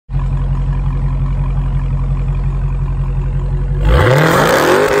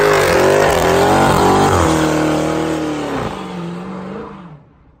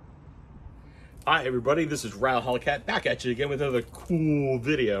everybody, this is Hellcat back at you again with another cool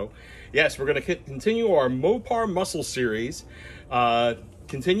video. Yes, we're going to continue our Mopar Muscle series,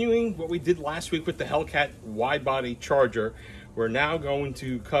 continuing what we did last week with the Hellcat Widebody Charger. We're now going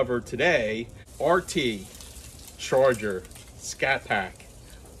to cover today RT Charger ScatPack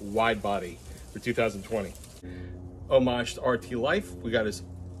Widebody for 2020. Homage to RT Life, we got his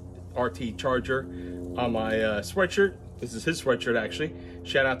RT Charger on my sweatshirt. This is his sweatshirt actually.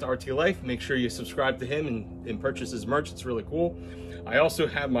 Shout out to RT Life. Make sure you subscribe to him and purchase his merch. It's really cool. I also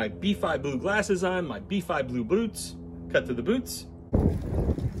have my B5 blue glasses on, my B5 blue boots, cut to the boots.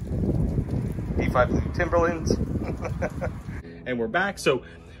 B5 blue Timberlands. And we're back. So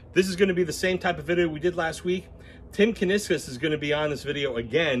this is going to be the same type of video we did last week. Tim Kaniskis is going to be on this video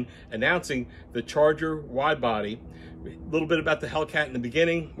again, announcing the Charger Widebody. A little bit about the Hellcat in the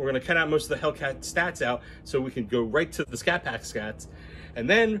beginning. We're going to cut out most of the Hellcat stats out so we can go right to the ScatPack stats. And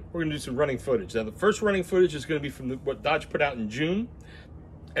then we're going to do some running footage. Now, the first running footage is going to be from what Dodge put out in June.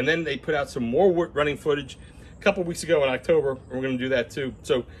 And then they put out some more running footage a couple weeks ago in October. And we're going to do that too.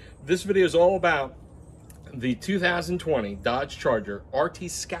 So this video is all about the 2020 Dodge Charger RT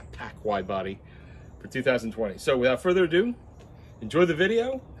ScatPack Widebody for 2020. So without further ado, enjoy the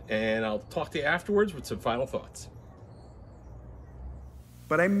video, and I'll talk to you afterwards with some final thoughts.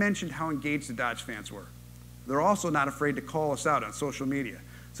 But I mentioned how engaged the Dodge fans were. They're also not afraid to call us out on social media.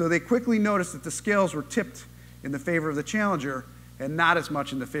 So they quickly noticed that the scales were tipped in the favor of the Challenger and not as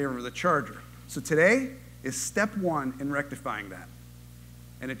much in the favor of the Charger. So today is step one in rectifying that.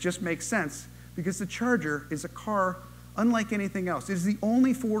 And it just makes sense because the Charger is a car unlike anything else. It is the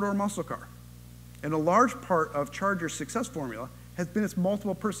only four-door muscle car. And a large part of Charger's success formula has been its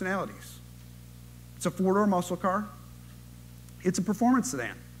multiple personalities. It's a four-door muscle car. It's a performance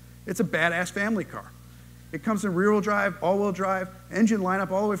sedan. It's a badass family car. It comes in rear-wheel drive, all-wheel drive, engine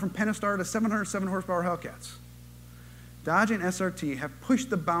lineup all the way from Pentastar to 707 horsepower Hellcats. Dodge and SRT have pushed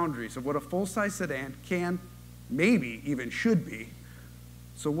the boundaries of what a full-size sedan can, maybe even should be.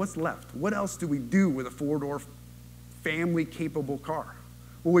 So what's left? What else do we do with a four-door family-capable car?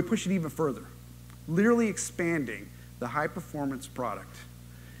 Well, we push it even further, literally expanding the high-performance product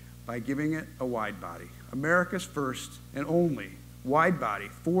by giving it a wide body. America's first and only wide-body,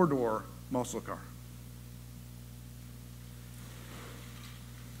 four-door muscle car.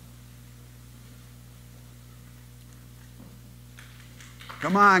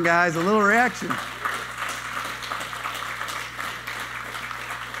 Come on, guys, a little reaction.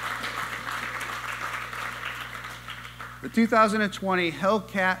 The 2020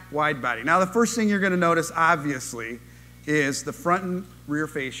 Hellcat Widebody. Now, the first thing you're going to notice, obviously, is the front and rear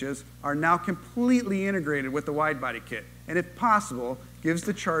fascias are now completely integrated with the Widebody kit, and if possible, gives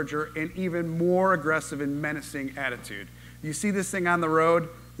the Charger an even more aggressive and menacing attitude. You see this thing on the road,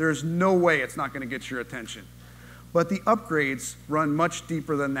 there's no way it's not going to get your attention. But the upgrades run much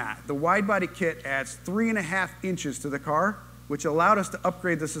deeper than that. The Widebody kit adds 3.5 inches to the car, which allowed us to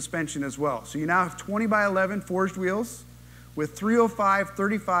upgrade the suspension as well. So you now have 20/11 forged wheels with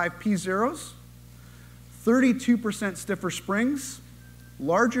 305/35 P0s, 32% stiffer springs,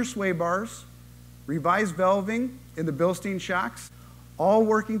 larger sway bars, revised valving in the Bilstein shocks, all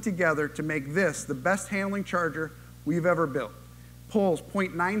working together to make this the best handling Charger we've ever built. Pulls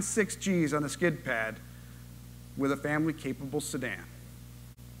 0.96 Gs on the Skidpad with a family-capable sedan.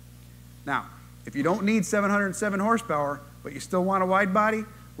 Now, if you don't need 707 horsepower, but you still want a wide body,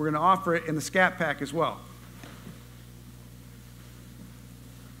 we're going to offer it in the ScatPack as well.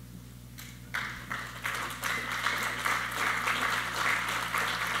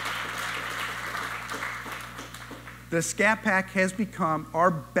 The ScatPack has become our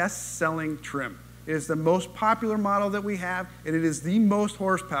best-selling trim. It is the most popular model that we have, and it is the most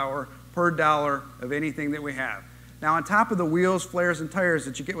horsepower per dollar of anything that we have. Now, on top of the wheels, flares, and tires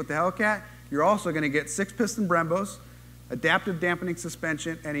that you get with the Hellcat, you're also going to get 6-piston Brembos, adaptive dampening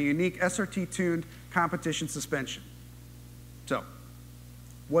suspension, and a unique SRT-tuned competition suspension. So,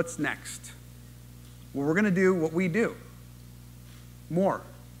 what's next? Well, we're going to do what we do. More.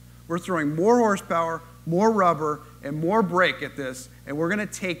 We're throwing more horsepower, more rubber, and more brake at this, and we're going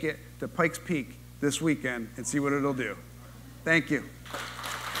to take it to Pikes Peak this weekend and see what it'll do. Thank you.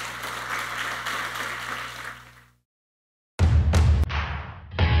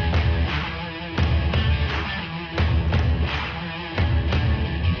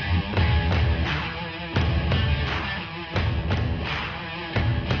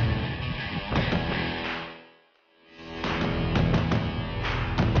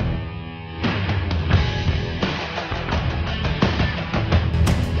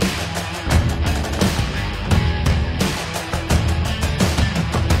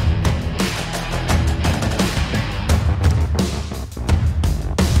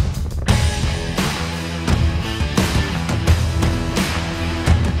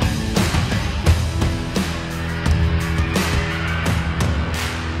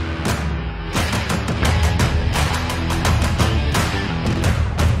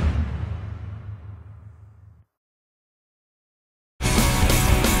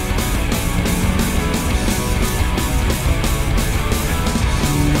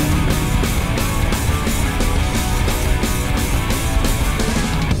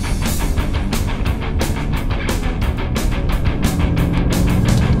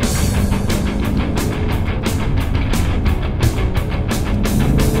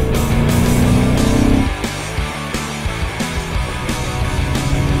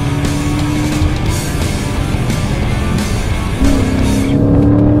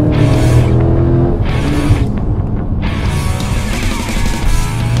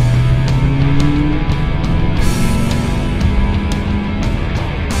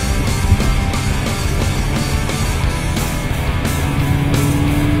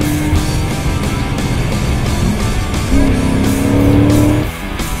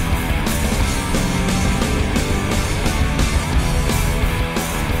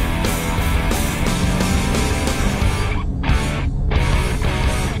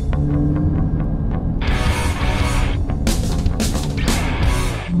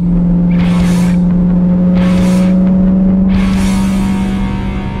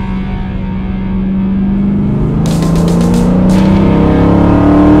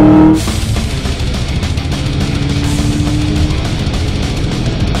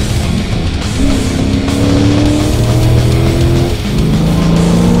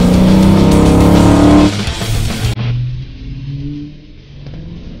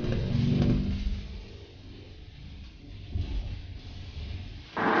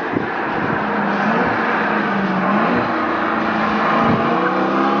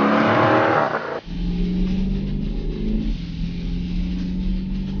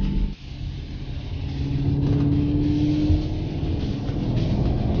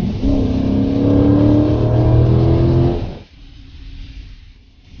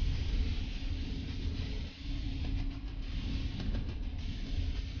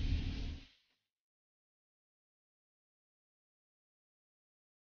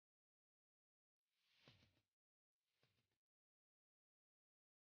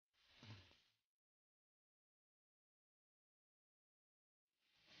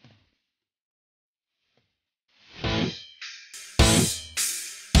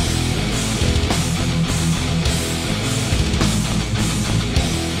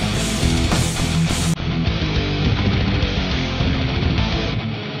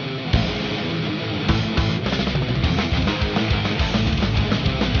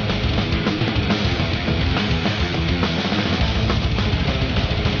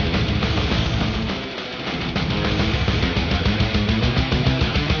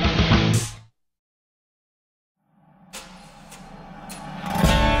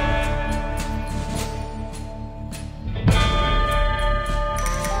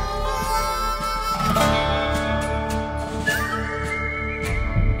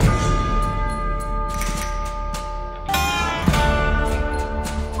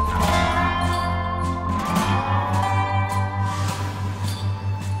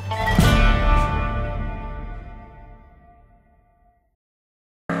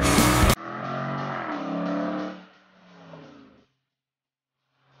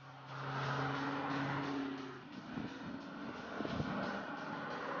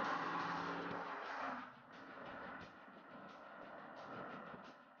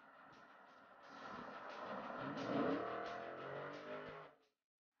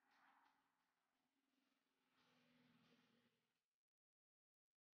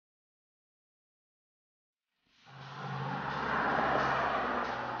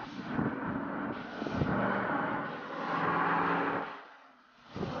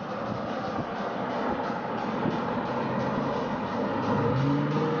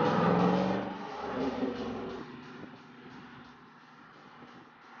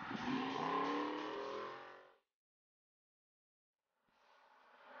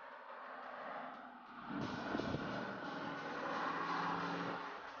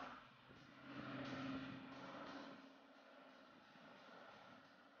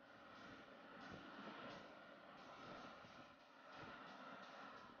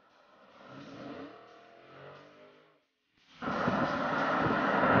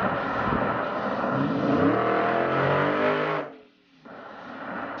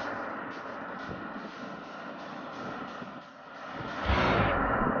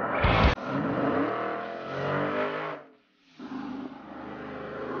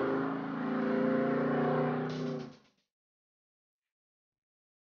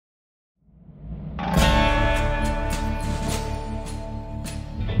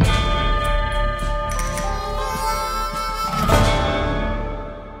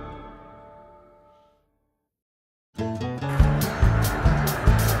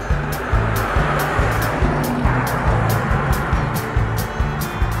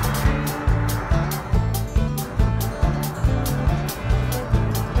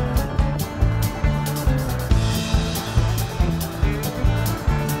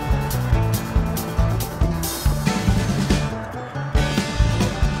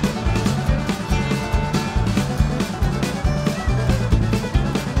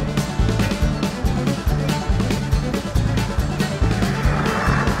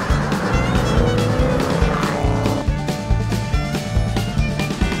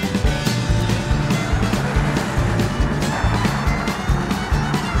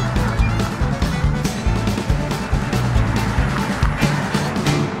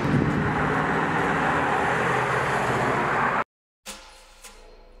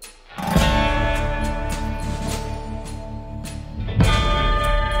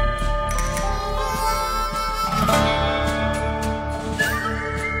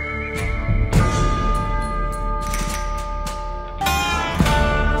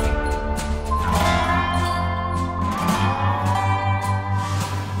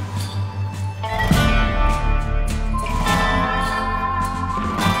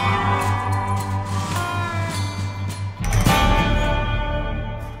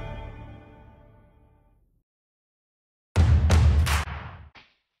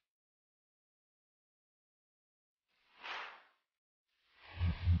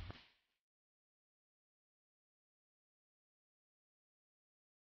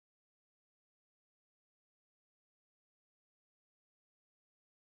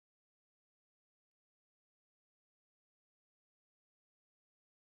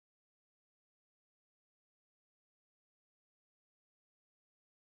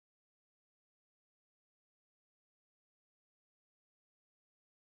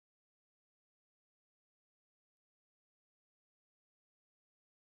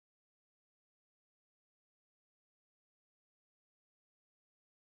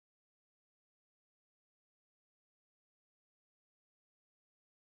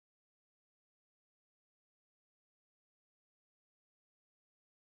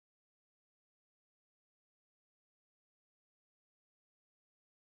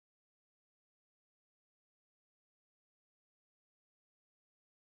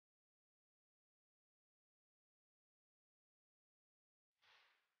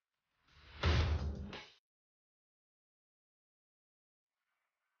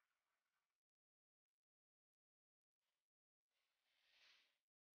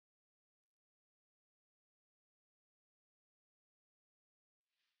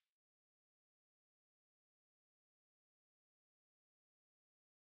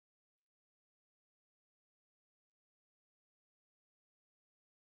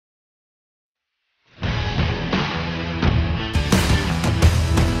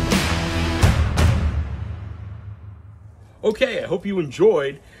 Okay, I hope you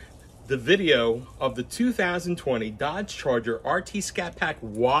enjoyed the video of the 2020 Dodge Charger RT ScatPack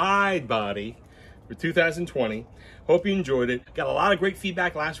Widebody for 2020. Hope you enjoyed it. Got a lot of great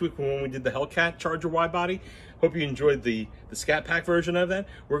feedback last week when we did the Hellcat Charger Widebody. Hope you enjoyed the ScatPack version of that.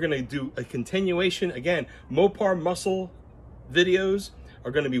 We're gonna do a continuation. Again, Mopar muscle videos are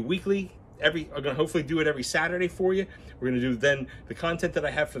gonna be weekly. I'm gonna hopefully do it every Saturday for you. We're gonna do then the content that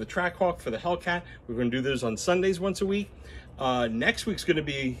I have for the Trackhawk, for the Hellcat. We're gonna do those on Sundays once a week. Next week's gonna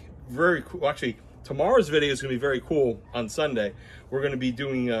be very cool. Actually, tomorrow's video is gonna be very cool on Sunday. We're gonna be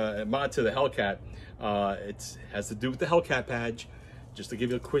doing a mod to the Hellcat. It has to do with the Hellcat badge. Just to give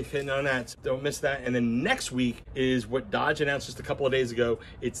you a quick hint on that, so don't miss that. And then next week is what Dodge announced just a couple of days ago.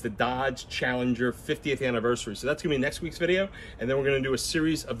 It's the Dodge Challenger 50th anniversary. So that's gonna be next week's video. And then we're gonna do a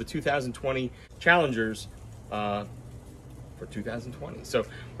series of the 2020 Challengers for 2020. So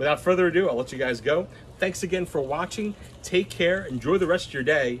without further ado, I'll let you guys go. Thanks again for watching. Take care, enjoy the rest of your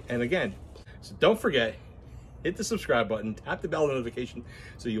day. And again, so don't forget, hit the subscribe button, tap the bell notification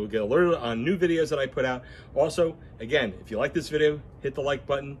so you'll get alerted on new videos that I put out. Also, again, if you like this video, hit the like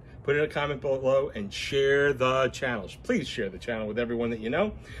button, put in a comment below, and share the channel. Please share the channel with everyone that you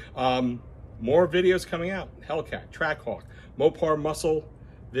know. More videos coming out. Hellcat, Trackhawk, Mopar muscle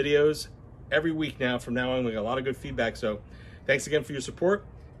videos every week now. From now on, we got a lot of good feedback. So thanks again for your support.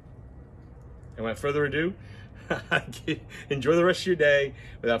 And without further ado, enjoy the rest of your day.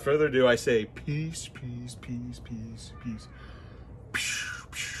 Without further ado, I say peace, peace, peace, peace, peace.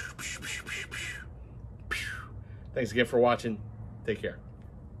 Thanks again for watching. Take care.